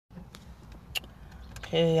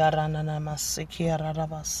Good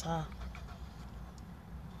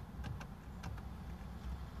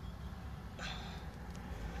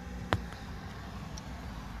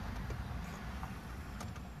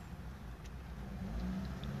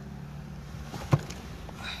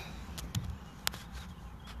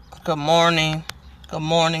morning. Good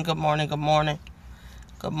morning. Good morning. Good morning.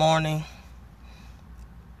 Good morning.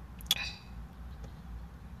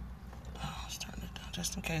 Oh, let's turn it down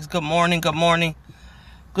just in case. Good morning. Good morning.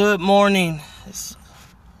 Good morning. Is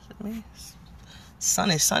it me?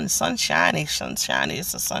 Sunshiny.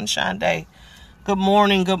 It's a sunshine day. Good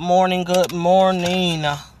morning. Good morning. Good morning.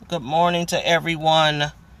 Good morning to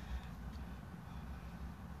everyone.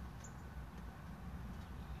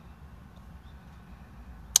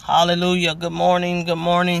 Hallelujah. Good morning. Good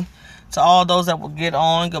morning to all those that will get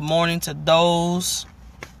on. Good morning to those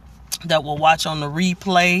that will watch on the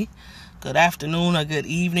replay. Good afternoon or good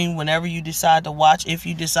evening whenever you decide to watch. If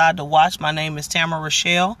you decide to watch, my name is Tamara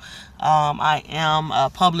Rochelle. I am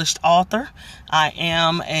a published author. I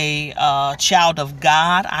am a child of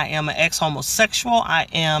God. I am an ex-homosexual. I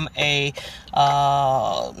am I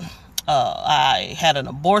had an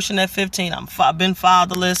abortion at 15. I've been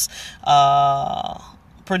fatherless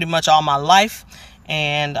pretty much all my life,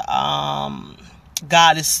 and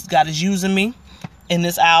God is using me in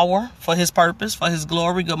this hour for his purpose, for his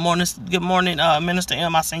glory. Good morning, Minister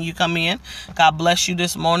M. I seen you come in. God bless you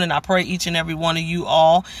this morning. I pray each and every one of you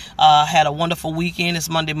all had a wonderful weekend. It's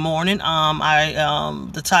Monday morning.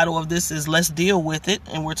 The title of this is Let's Deal With It,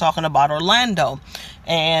 and we're talking about Orlando.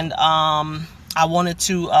 And I wanted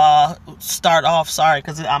to start off, sorry,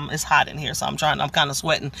 because it's hot in here, so I'm kind of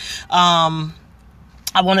sweating.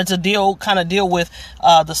 I wanted to deal with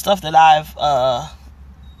the stuff that I've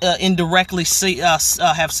indirectly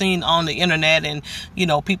have seen on the internet, and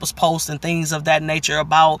people's posts and things of that nature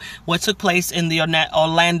about what took place in the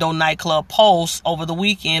Orlando nightclub Pulse over the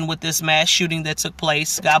weekend with this mass shooting that took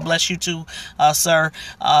place. God bless you too, sir.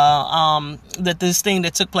 That this thing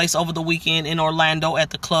that took place over the weekend in Orlando at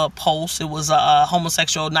the club Pulse, it was a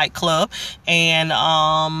homosexual nightclub, and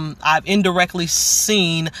I've indirectly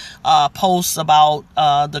seen posts about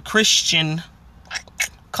the Christian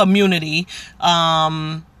community,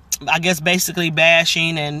 I guess basically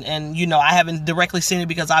bashing, and I haven't directly seen it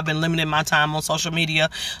because I've been limiting my time on social media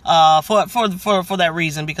for that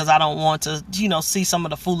reason, because I don't want to see some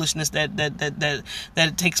of the foolishness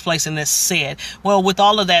that takes place in this said. Well, with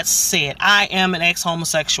all of that said, I am an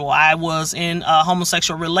ex-homosexual. I was in a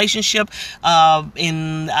homosexual relationship back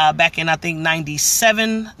in I think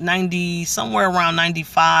 97, 90, somewhere around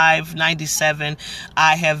 95, 97.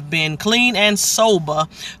 I have been clean and sober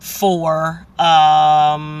for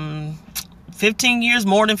 15 years,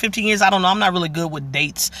 more than 15 years. I don't know. I'm not really good with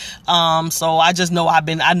dates. So I just know I've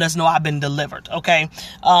been delivered. Okay.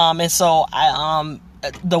 And so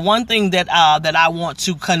the one thing that I want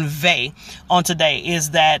to convey on today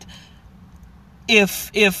is that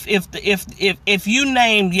if you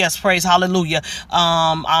named, yes, praise hallelujah.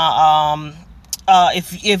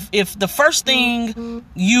 If the first thing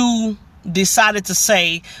you decided to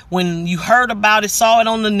say when you heard about it, saw it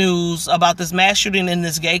on the news about this mass shooting in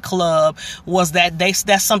this gay club, was that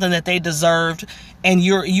that's something that they deserved, and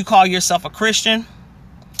you call yourself a Christian,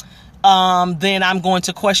 then I'm going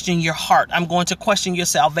to question your heart. I'm going to question your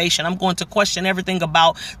salvation. I'm going to question everything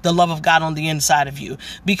about the love of God on the inside of you.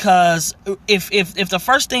 Because if the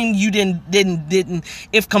first thing you didn't,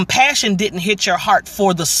 if compassion didn't hit your heart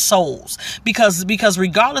for the souls, because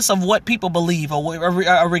regardless of what people believe, or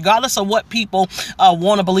regardless of what people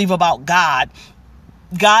want to believe about God,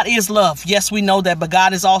 God is love. Yes, we know that, but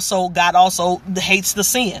God also hates the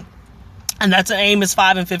sin. And that's in Amos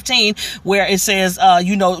 5:15, where it says,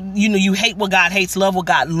 you hate what God hates, love what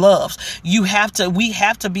God loves. We have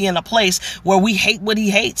to be in a place where we hate what he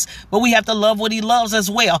hates, but we have to love what he loves as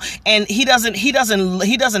well. And he doesn't hate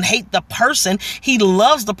the person. He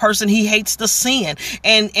loves the person. He hates the sin.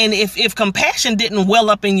 And if compassion didn't well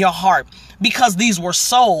up in your heart because these were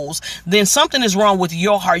souls, then something is wrong with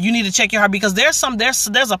your heart. You need to check your heart, because there's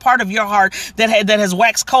a part of your heart that has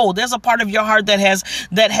waxed cold. There's a part of your heart that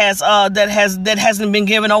hasn't been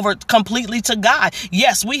given over completely to God.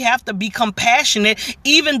 Yes, we have to be compassionate,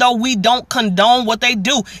 even though we don't condone what they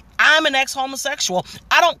do. I'm an ex-homosexual.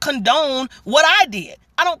 I don't condone what I did.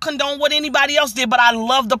 condone what anybody else did, but I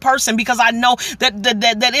love the person because I know that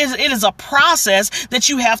it is a process that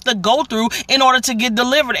you have to go through in order to get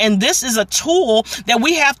delivered. And this is a tool that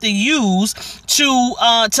we have to use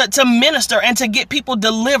to minister and to get people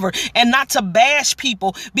delivered, and not to bash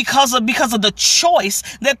people because of the choice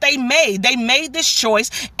that they made. They made this choice,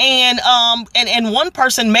 and one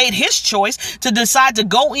person made his choice to decide to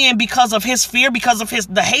go in because of his fear, because of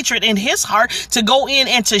the hatred in his heart, to go in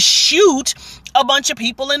and to shoot a bunch of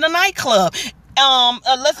people in the nightclub.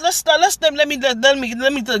 Let me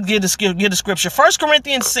get the scripture. 1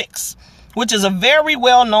 Corinthians 6, which is a very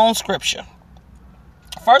well-known scripture.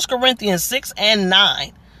 1 Corinthians 6 and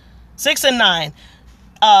 9. 6 and 9.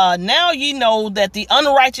 Now ye know that the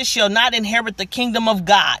unrighteous shall not inherit the kingdom of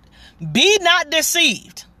God. Be not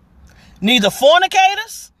deceived. Neither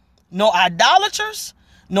fornicators, nor idolaters,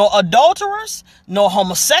 nor adulterers, nor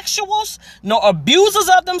homosexuals, nor abusers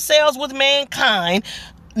of themselves with mankind,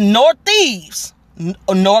 nor thieves,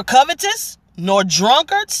 nor covetous, nor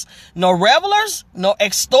drunkards, nor revelers, nor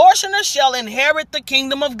extortioners shall inherit the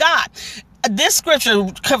kingdom of God. This scripture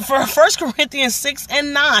for 1 Corinthians 6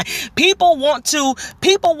 and 9, people want to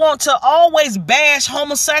always bash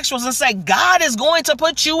homosexuals and say God is going to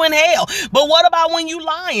put you in hell. But what about when you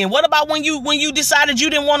lying? What about when you decided you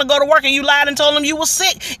didn't want to go to work and you lied and told them you were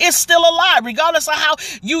sick? It's still a lie, regardless of how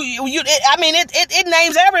it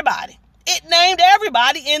names everybody. It named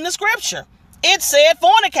everybody in the scripture. It said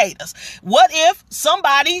fornicators. What if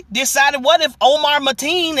somebody decided, what if Omar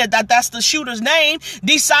Mateen, that's the shooter's name,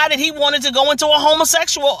 decided he wanted to go into a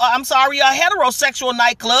heterosexual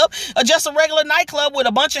nightclub, just a regular nightclub with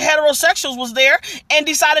a bunch of heterosexuals was there, and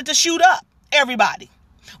decided to shoot up everybody?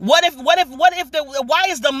 Why is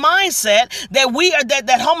the mindset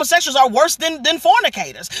that homosexuals are worse than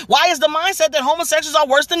fornicators? Why is the mindset that homosexuals are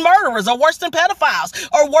worse than murderers, or worse than pedophiles,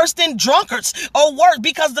 or worse than drunkards, or worse?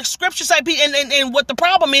 Because the scriptures say, and what the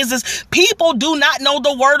problem is people do not know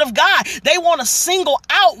the word of God. They want to single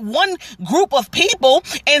out one group of people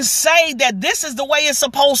and say that this is the way it's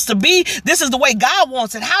supposed to be. This is the way God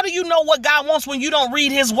wants it. How do you know what God wants when you don't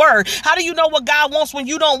read his word? How do you know what God wants when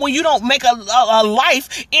you don't make a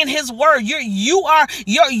life in his word? Your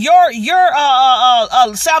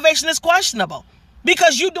salvation is questionable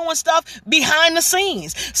because you're doing stuff behind the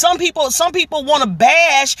scenes. Some people want to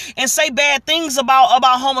bash and say bad things about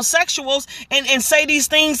homosexuals and say these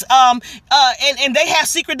things and they have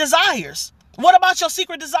secret desires. What about your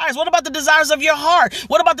secret desires? What about the desires of your heart?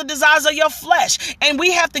 What about the desires of your flesh? And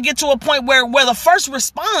we have to get to a point where the first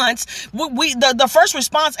response, the first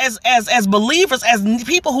response as believers, as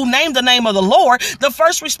people who name the name of the Lord, the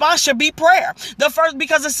first response should be prayer.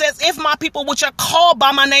 Because it says, if my people which are called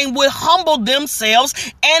by my name will humble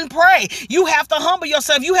themselves and pray. You have to humble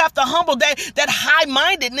yourself. You have to humble that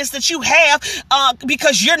high-mindedness that you have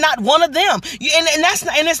because you're not one of them.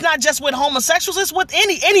 And it's not just with homosexuals. It's with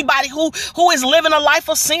anybody who is living a life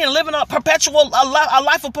of sin, living a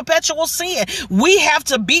life of perpetual sin. We have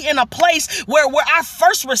to be in a place where our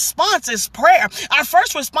first response is prayer. Our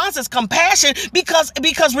first response is compassion,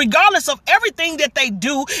 because regardless of everything that they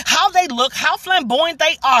do, how they look, how flamboyant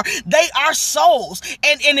they are souls.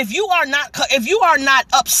 And if you are not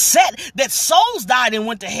upset that souls died and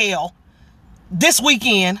went to hell this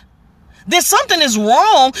weekend, then something is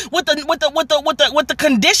wrong with the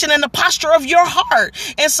condition and the posture of your heart.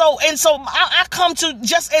 And so I come to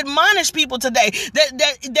just admonish people today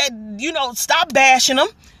that stop bashing them,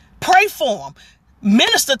 pray for them,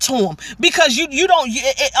 minister to them, because you don't,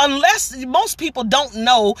 unless most people don't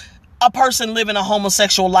know a person living a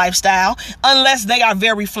homosexual lifestyle, unless they are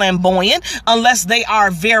very flamboyant, unless they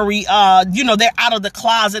are very, they're out of the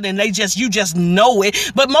closet and you just know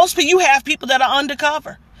it. But most people, you have people that are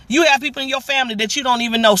undercover. You have people in your family that you don't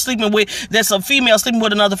even know sleeping with, that's a female sleeping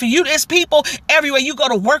with another female. There's people everywhere. You go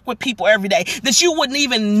to work with people every day that you wouldn't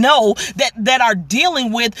even know that are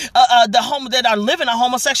dealing with that are living a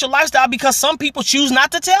homosexual lifestyle, because some people choose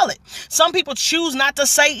not to tell it. Some people choose not to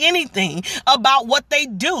say anything about what they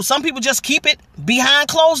do. Some people just keep it behind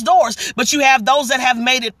closed doors. But you have those that have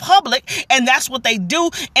made it public, and that's what they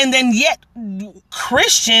do. And then yet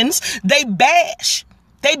Christians, they bash.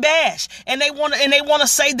 They bash and they want to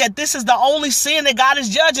say that this is the only sin that God is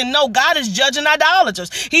judging. No, God is judging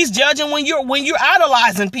idolaters. He's judging when you're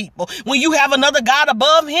idolizing people, when you have another God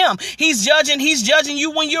above him. He's judging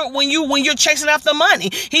you when you're chasing after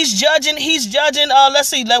money. He's judging,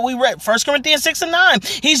 we read 1 Corinthians 6 and 9.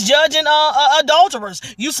 He's judging adulterers.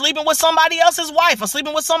 You sleeping with somebody else's wife or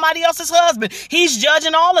sleeping with somebody else's husband. He's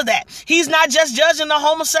judging all of that. He's not just judging the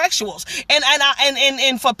homosexuals.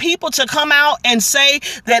 And for people to come out and say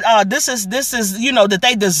that this is that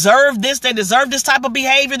they deserve this, they deserve this type of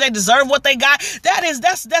behavior, they deserve what they got.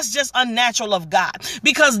 That's just unnatural of God,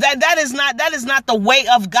 because that is not the way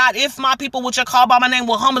of God. If my people which are called by my name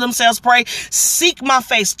will humble themselves, pray, seek my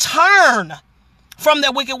face, turn from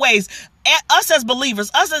their wicked ways. Us as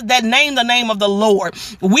believers, us that name the name of the Lord,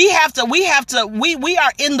 we are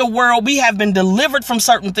in the world. We have been delivered from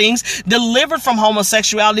certain things, delivered from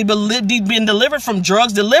homosexuality, been delivered from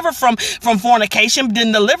drugs, delivered from fornication,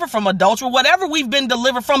 been delivered from adultery, whatever we've been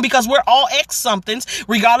delivered from, because we're all ex somethings,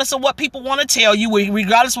 regardless of what people want to tell you,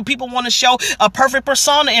 regardless of what people want to show a perfect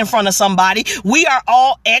persona in front of somebody. We are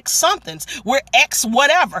all ex somethings. We're ex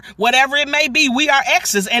whatever it may be. We are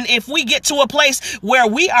exes. And if we get to a place where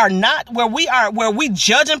we are not, where we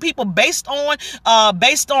judging people based on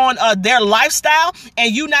their lifestyle,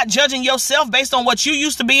 and you not judging yourself based on what you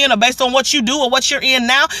used to be in, or based on what you do or what you're in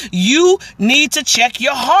now, you need to check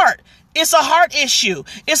your heart. It's a heart issue.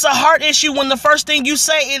 It's a heart issue when the first thing you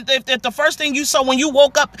say, if the first thing you saw when you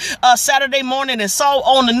woke up Saturday morning and saw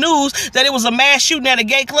on the news that it was a mass shooting at a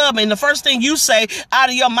gay club, and the first thing you say out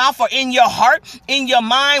of your mouth or in your heart, in your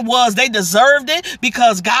mind, was they deserved it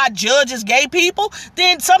because God judges gay people,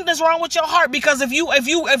 then something's wrong with your heart. Because if you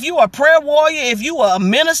a prayer warrior, if you are a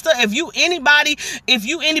minister, if you anybody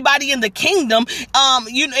in the kingdom,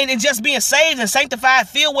 and just being saved and sanctified,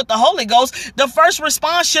 filled with the Holy Ghost, the first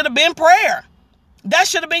response should have been prayer. That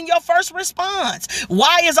should have been your first response.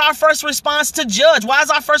 Why is our first response to judge? Why is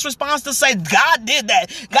our first response to say God did that?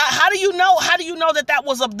 God, how do you know that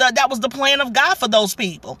was the plan of God for those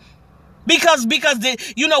people? Because we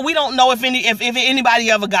don't know if anybody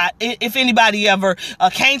ever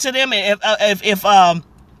came to them, and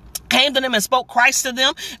came to them and spoke Christ to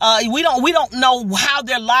them. We don't know how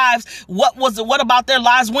their lives, what about their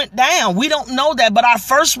lives went down. We don't know that, but our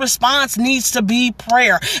first response needs to be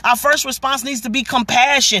prayer. Our first response needs to be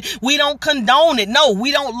compassion. We don't condone it. No,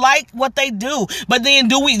 we don't like what they do. But then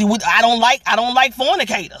I don't like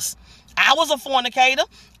fornicators. I was a fornicator.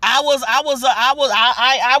 I was a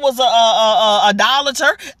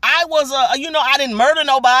idolater. I didn't murder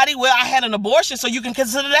nobody. Well, I had an abortion, so you can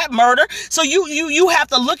consider that murder. So you have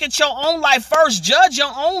to look at your own life first, judge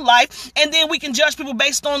your own life, and then we can judge people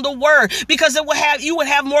based on the word, because you would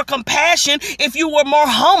have more compassion if you were more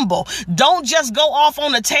humble. Don't just go off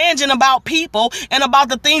on a tangent about people and about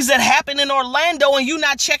the things that happen in Orlando, and you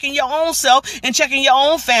not checking your own self and checking your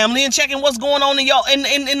own family and checking what's going on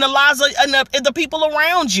in the lives of the people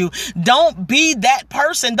around you. Don't be that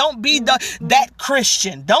person. Don't be that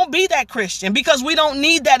Christian. Don't be that Christian, because we don't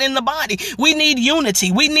need that in the body. We need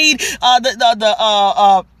unity. We need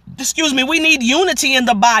we need unity in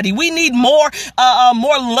the body. We need more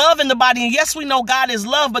love in the body. And yes, we know God is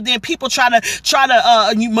love, but then people try to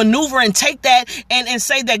maneuver and take that and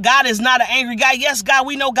say that God is not an angry God. Yes, God,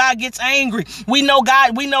 we know God gets angry. We know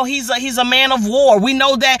God. We know He's a man of war. We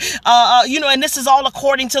know that and this is all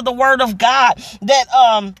according to the word of God, that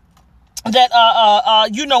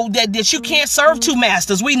that you can't serve two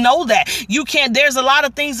masters. We know that you can't. There's a lot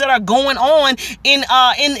of things that are going on in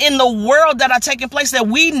the world that are taking place, that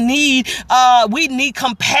we need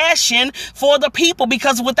compassion for the people,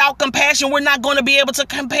 because without compassion, we're not going to be able to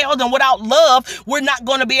compel them. Without love, we're not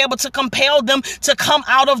going to be able to compel them to come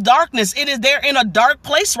out of darkness. They're in a dark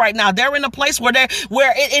place right now. They're in a place where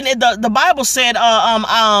the Bible said,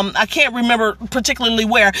 I can't remember particularly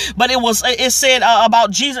where, but it said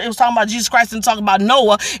about Jesus. It was talking about Jesus Christ and talking about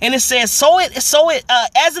Noah, and it says, so it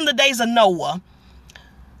as in the days of Noah,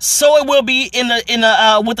 so it will be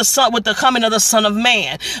with the coming of the Son of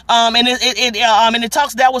Man. And it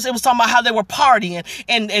talks, it was talking about how they were partying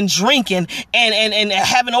and drinking and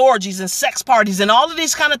having orgies and sex parties, and all of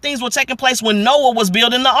these kind of things were taking place when Noah was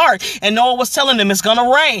building the ark, and Noah was telling them it's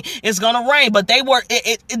gonna rain, but they were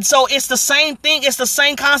so it's the same thing. It's the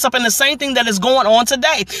same concept and the same thing that is going on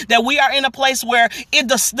today, that we are in a place where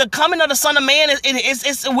the coming of the Son of Man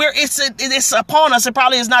it's upon us. It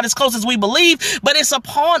probably is not as close as we believe, but it's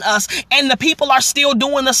upon us, and the people are still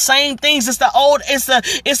doing the same things. It's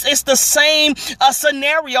the same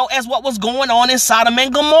scenario as what was going on in Sodom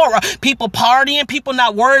and Gomorrah. People partying, people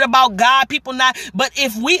not worried about God, but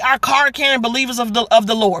if we are card-carrying believers of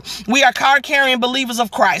the Lord, we are card-carrying believers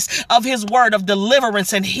of Christ, of His word, of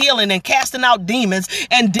deliverance and healing and casting out demons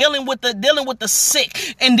and dealing with the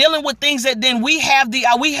sick and dealing with things, that then we had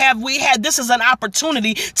this is an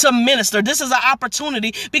opportunity to minister. This is an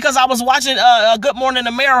opportunity, because I was watching Good Morning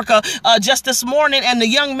America just this morning, and the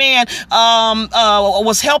young man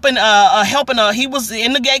was helping he was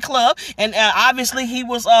in the gay club, and obviously he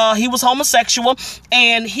was homosexual,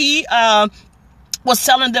 and he was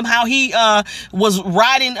telling them how he was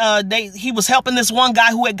riding. He was helping this one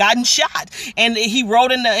guy who had gotten shot, and he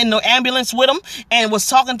rode in the ambulance with him and was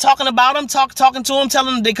talking about him, talking to him,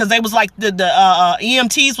 telling him, because they was like the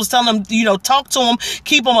EMTs was telling him, talk to him,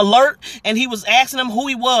 keep him alert, and he was asking him who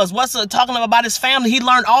he was, talking about his family. He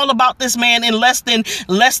learned all about this man in less than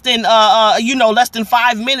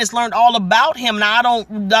 5 minutes. Learned all about him. Now I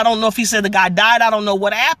don't know if he said the guy died. I don't know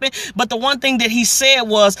what happened, but the one thing that he said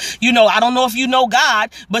was, I don't know if you know God,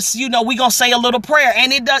 but we gonna say a little prayer.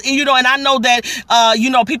 And it does, and I know that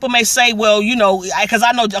people may say, well, because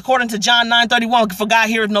I know according to John 9:31, for God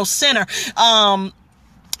heareth no sinner. But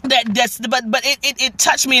it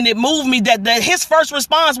touched me and it moved me that his first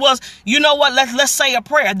response was, let's say a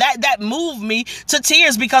prayer. That moved me to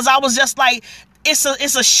tears, because I was just like, it's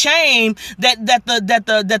a shame that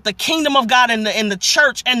the kingdom of God and the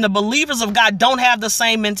church and the believers of God don't have the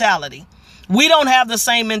same mentality. We don't have the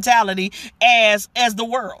same mentality as the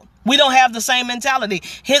world. We don't have the same mentality.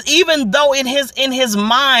 Even though in his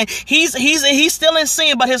mind, he's still in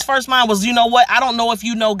sin, but his first mind was, I don't know if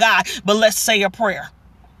you know God, but let's say a prayer.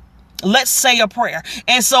 Let's say a prayer.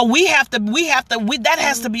 And so that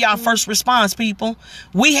has to be our first response, people.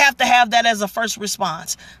 We have to have that as a first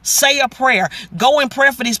response. Say a prayer. Go and pray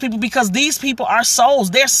for these people, because these people are souls.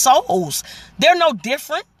 They're souls. They're no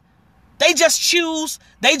different. They just chose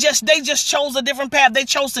a different path. They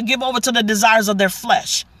chose to give over to the desires of their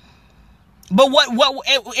flesh. But what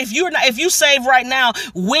if you saved right now,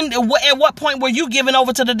 at what point were you giving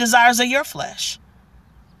over to the desires of your flesh?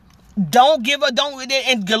 Don't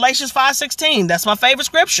in Galatians 5:16, that's my favorite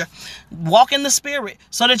scripture. Walk in the spirit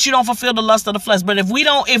so that you don't fulfill the lust of the flesh. But if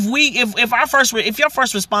your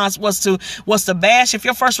first response was to bash, if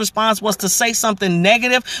your first response was to say something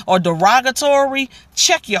negative or derogatory,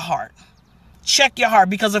 check your heart. Check your heart,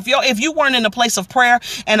 because if you weren't in a place of prayer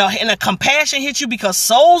and a compassion hit you because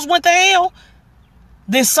souls went to hell,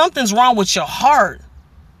 then something's wrong with your heart.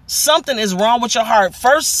 Something is wrong with your heart.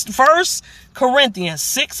 First Corinthians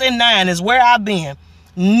 6:9 is where I've been.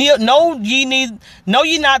 Know ye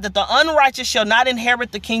not that the unrighteous shall not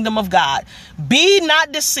inherit the kingdom of God. Be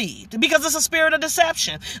not deceived, because it's a spirit of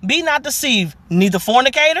deception. Be not deceived, neither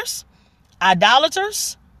fornicators,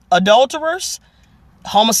 idolaters, adulterers,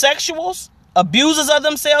 homosexuals, abusers of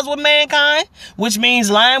themselves with mankind, which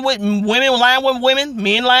means lying with women,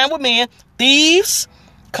 men lying with men, thieves,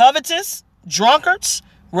 covetous, drunkards,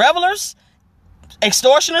 revelers,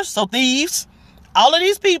 extortioners, so thieves, all of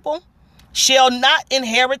these people shall not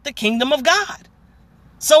inherit the kingdom of God.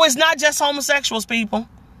 So it's not just homosexuals, people.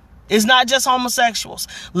 It's not just homosexuals.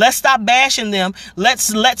 Let's stop bashing them.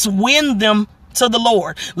 Let's win them to the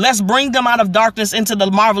Lord. Let's bring them out of darkness into the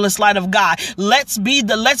marvelous light of God. Let's be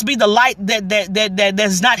the light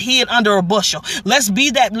that's not hid under a bushel. Let's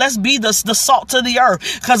be the salt to the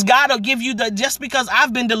earth, because God will give you just because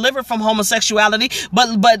I've been delivered from homosexuality, but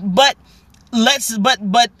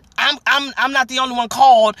I'm not the only one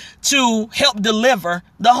called to help deliver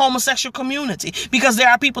the homosexual community, because there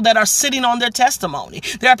are people that are sitting on their testimony.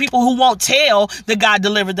 There are people who won't tell that God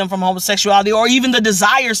delivered them from homosexuality, or even the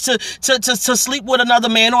desires to sleep with another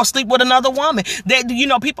man or sleep with another woman. That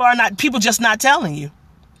people just not telling you.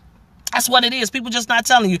 That's what it is. People just not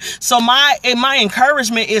telling you. So my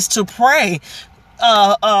encouragement is to pray.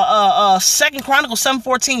 2 Chronicles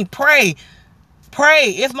 7:14. Pray,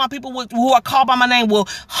 if my people who are called by my name will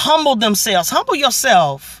humble themselves. Humble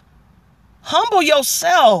yourself. Humble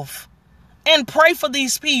yourself. And pray for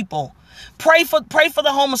these people. Pray for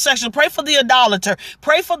the homosexual. Pray for the idolater.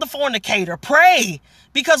 Pray for the fornicator. Pray.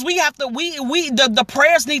 Because the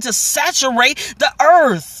prayers need to saturate the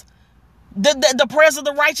earth. The prayers of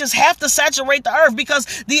the righteous have to saturate the earth, because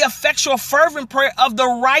the effectual fervent prayer of the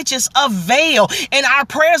righteous avail, and our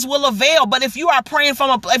prayers will avail. But if you are not praying from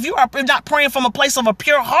a place of a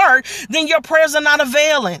pure heart, then your prayers are not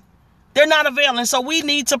availing. They're not availing. So we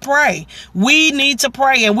need to pray. We need to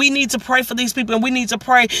pray, and we need to pray for these people, and we need to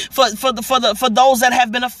pray for those that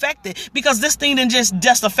have been affected, because this thing didn't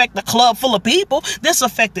just affect the club full of people. This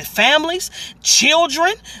affected families,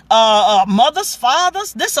 children, mothers,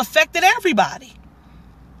 fathers. This affected everybody.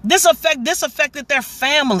 This affected their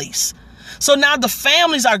families. So now the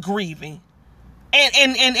families are grieving.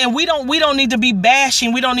 And we don't need to be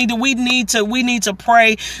bashing. We need to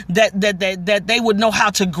pray that they would know how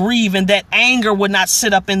to grieve, and that anger would not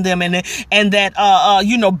sit up in them, and that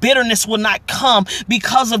bitterness will not come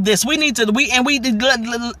because of this. We need to be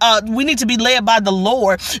led by the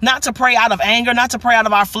Lord, not to pray out of anger, not to pray out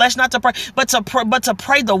of our flesh, but to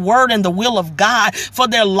pray the word and the will of God for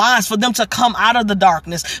their lives, for them to come out of the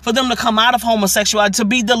darkness, for them to come out of homosexuality, to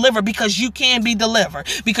be delivered, because you can be delivered.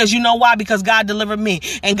 Because you know why? Because God delivered delivered me,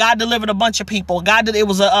 and God delivered a bunch of people. It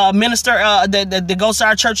was a minister that goes to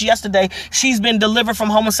our church yesterday. She's been delivered from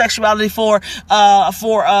homosexuality for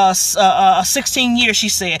 16 years, she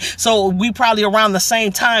said. So we probably around the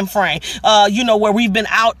same time frame, where we've been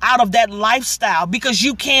out of that lifestyle, because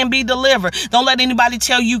you can be delivered. Don't let anybody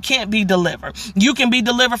tell you can't be delivered. You can be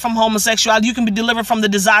delivered from homosexuality. You can be delivered from the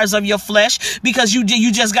desires of your flesh, because you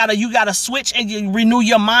gotta switch and you renew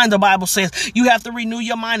your mind. The Bible says you have to renew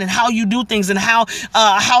your mind and how you do things and how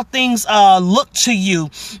things look to you,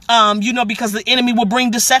 because the enemy will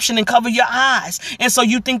bring deception and cover your eyes. And so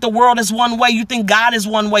you think the world is one way. You think God is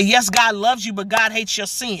one way. Yes, God loves you, but God hates your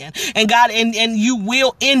sin, and you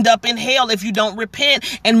will end up in hell if you don't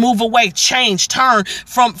repent and move away, change, turn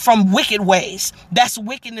from wicked ways. That's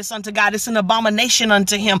wickedness unto God. It's an abomination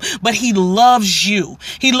unto him, but he loves you.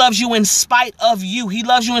 He loves you in spite of you. He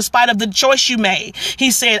loves you in spite of the choice you made.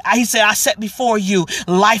 He said, I set before you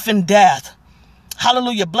life and death.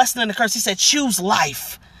 Hallelujah. Blessing and the curse. He said, choose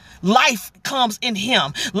life. Life comes in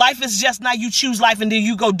him. Life is just not you choose life and then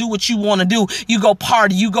you go do what you want to do. You go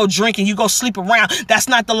party, you go drinking, you go sleep around. That's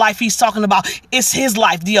not the life he's talking about. It's his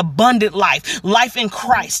life, the abundant life in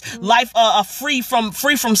Christ, life free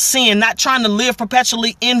from sin, not trying to live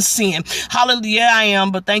perpetually in sin. Hallelujah. I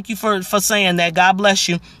am, but thank you for saying that. God bless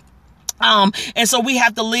you. And so we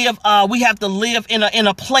have to live in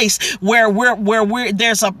a place where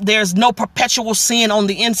there's no perpetual sin on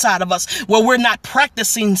the inside of us, where we're not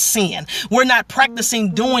practicing sin. We're not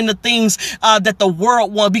practicing doing the things that the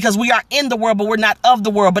world wants, because we are in the world, but we're not of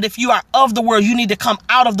the world. But if you are of the world, you need to come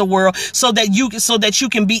out of the world so that you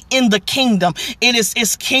can be in the kingdom.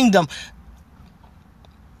 It's kingdom.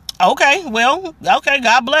 Okay, well, okay,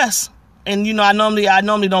 God bless. And I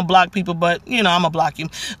normally don't block people, but I'm gonna block you.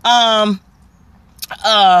 God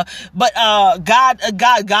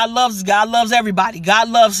loves everybody.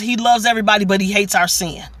 He loves everybody, but he hates our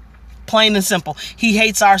sin. Plain and simple. He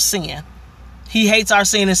hates our sin. He hates our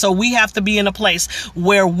sin. And so we have to be in a place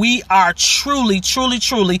where we are truly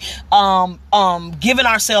giving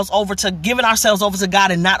ourselves over to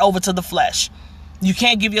God and not over to the flesh. You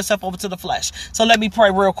can't give yourself over to the flesh. So let me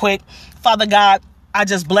pray real quick. Father God, I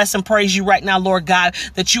just bless and praise you right now, Lord God,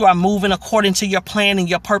 that you are moving according to your plan and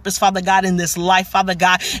your purpose, Father God, in this life, Father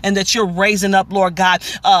God, and that you're raising up, Lord God,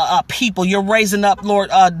 people. You're raising up, Lord,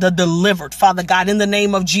 the delivered, Father God, in the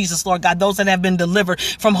name of Jesus, Lord God, those that have been delivered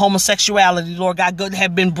from homosexuality, Lord God,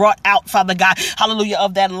 have been brought out, Father God, hallelujah,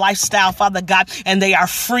 of that lifestyle, Father God, and they are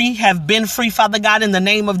free, have been free, Father God, in the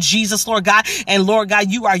name of Jesus, Lord God, and Lord God,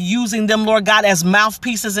 you are using them, Lord God, as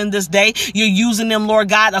mouthpieces in this day. You're using them, Lord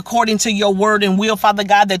God, according to your word and will, Father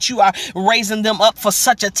God, that you are raising them up for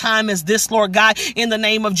such a time as this, Lord God, in the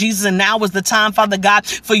name of Jesus. And now is the time, Father God,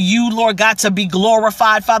 for you, Lord God, to be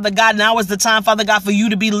glorified, Father God. Now is the time, Father God, for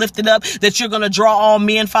you to be lifted up, that you're going to draw all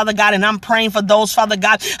men, Father God. And I'm praying for those, Father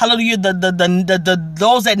God, hallelujah,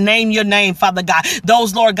 those that name your name, Father God,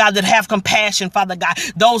 those, Lord God, that have compassion, Father God,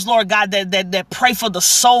 those, Lord God, that pray for the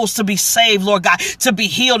souls to be saved, Lord God, to be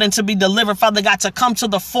healed and to be delivered, Father God, to come to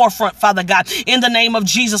the forefront, Father God, in the name of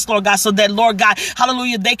Jesus, Lord God, so that, Lord God,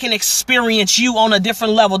 hallelujah, they can experience you on a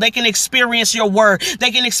different level. They can experience your word.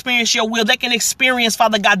 They can experience your will. They can experience,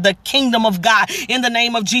 Father God, the kingdom of God. In the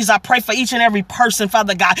name of Jesus, I pray for each and every person,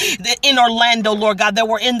 Father God, that in Orlando, Lord God, that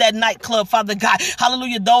were in that nightclub, Father God.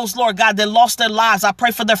 Hallelujah. Those, Lord God, that lost their lives. I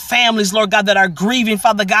pray for their families, Lord God, that are grieving,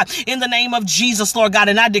 Father God, in the name of Jesus, Lord God.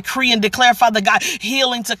 And I decree and declare, Father God,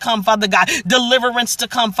 healing to come, Father God, deliverance to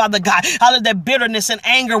come, Father God. Hallelujah. That bitterness and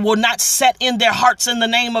anger will not set in their hearts in the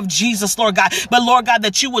name of Jesus, Lord God. But Lord God,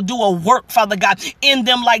 that you will do a work, Father God, in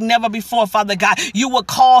them like never before, Father God. You will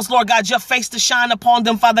cause, Lord God, your face to shine upon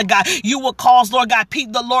them, Father God. You will cause, Lord God,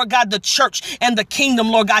 the church and the kingdom,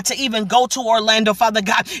 Lord God, to even go to Orlando, Father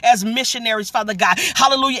God, as missionaries, Father God.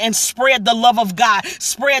 Hallelujah. And spread the love of God.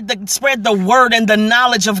 Spread the word and the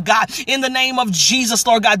knowledge of God in the name of Jesus,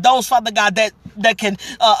 Lord God. Those, Father God, that can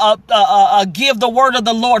give the word of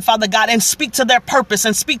the Lord, Father God, and speak to their purpose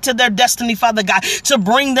and speak to their destiny, Father God, to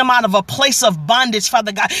bring them out of a place of bondage,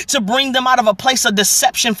 Father God, to bring them out of a place of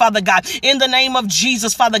deception, Father God. In the name of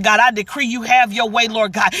Jesus, Father God, I decree you have your way,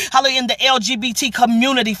 Lord God. Hallelujah. In the LGBT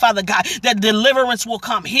community, Father God, that deliverance will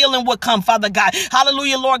come, healing will come, Father God.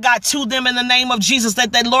 Hallelujah, Lord God, to them in the name of Jesus,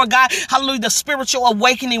 that Lord God, hallelujah, the spiritual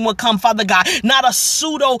awakening will come, Father God. Not a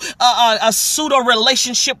pseudo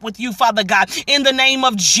relationship with you, Father God. in the name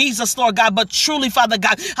of Jesus, Lord God, but truly, Father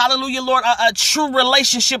God, hallelujah, Lord, a true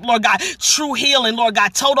relationship, Lord God, true healing, Lord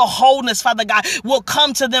God, total wholeness, Father God, will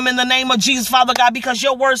come to them in the name of Jesus, Father God, because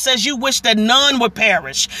your word says you wish that none would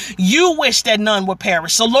perish. You wish that none would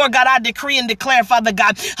perish. So, Lord God, I decree and declare, Father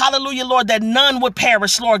God, hallelujah, Lord, that none would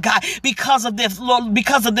perish, Lord God, because of this,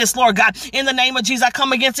 Lord God, in the name of Jesus. I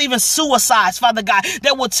come against even suicides, Father God,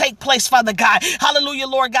 that will take place, Father God, hallelujah,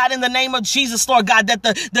 Lord God, in the name of Jesus, Lord God, that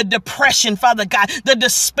the depression, Father God, the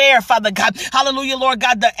despair, Father God, hallelujah, Lord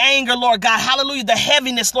God, the anger, Lord God, hallelujah, the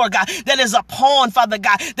heaviness, Lord God, that is upon, Father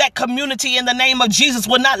God, that community in the name of Jesus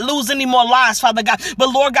will not lose any more lives, Father God, but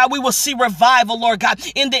Lord God, we will see revival, Lord God,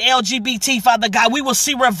 in the LGBT, Father God, we will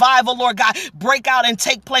see revival, Lord God, break out and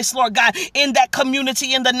take place, Lord God, in that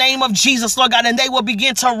community in the name of Jesus, Lord God, and they will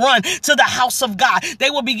begin to run to the house of God. They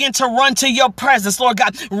will begin to run to your presence, Lord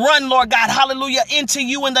God. Run, Lord God, hallelujah, into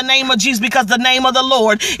you in the name of Jesus, because the name of the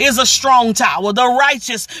Lord is a strong tower. The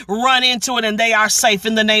righteous run into it and they are safe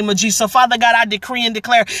in the name of Jesus. So, Father God, I decree and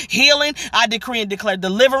declare healing. I decree and declare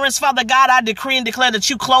deliverance, Father God. I decree and declare that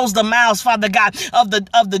you close the mouths, Father God, of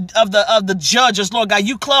the judges, Lord God.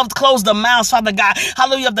 You close the mouths, Father God,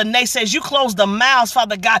 hallelujah, of the naysayers. You close the mouths,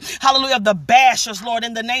 Father God, hallelujah, of the bashers, Lord,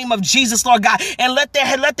 in the name of Jesus, Lord God, and let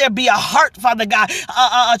there be a heart, Father God,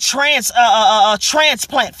 a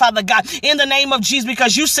transplant, Father God, in the name of Jesus,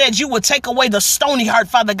 because you said you would take away the stony heart,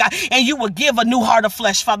 Father God, and you would give a new heart of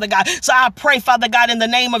flesh, Father God. So I pray, Father God, in the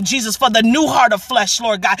name of Jesus, for the new heart of flesh,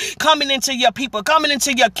 Lord God, coming into your people, coming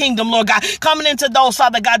into your kingdom, Lord God, coming into those,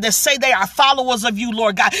 Father God, that say they are followers of you,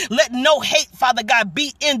 Lord God. Let no hate, Father God,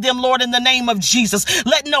 be in them, Lord, in the name of Jesus.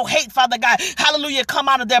 Let no hate, Father God, hallelujah, come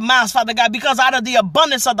out of their mouths, Father God, because out of the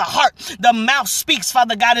abundance of the heart, the mouth speaks,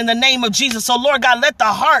 Father God, in the name of Jesus. So, Lord God, let the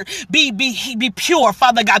heart be pure,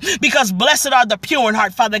 Father God, because blessed are the pure in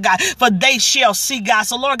heart, Father God, for they shall see God.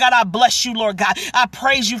 So, Lord God, I bless you, Lord God. I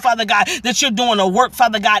praise you, Father God, that you're doing a work,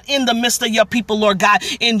 Father God, in the midst of your people, Lord God,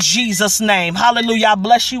 in Jesus' name. Hallelujah. I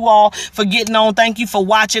bless you all for getting on. Thank you for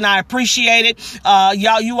watching. I appreciate it.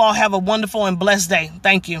 You all have a wonderful and blessed day.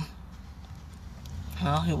 Thank you.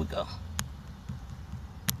 Oh, here we go.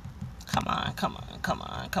 Come on, come on, come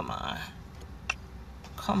on, come on.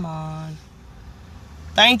 Come on.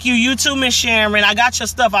 Thank you. You too, Miss Sharon. I got your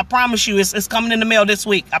stuff. I promise you. It's coming in the mail this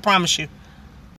week. I promise you.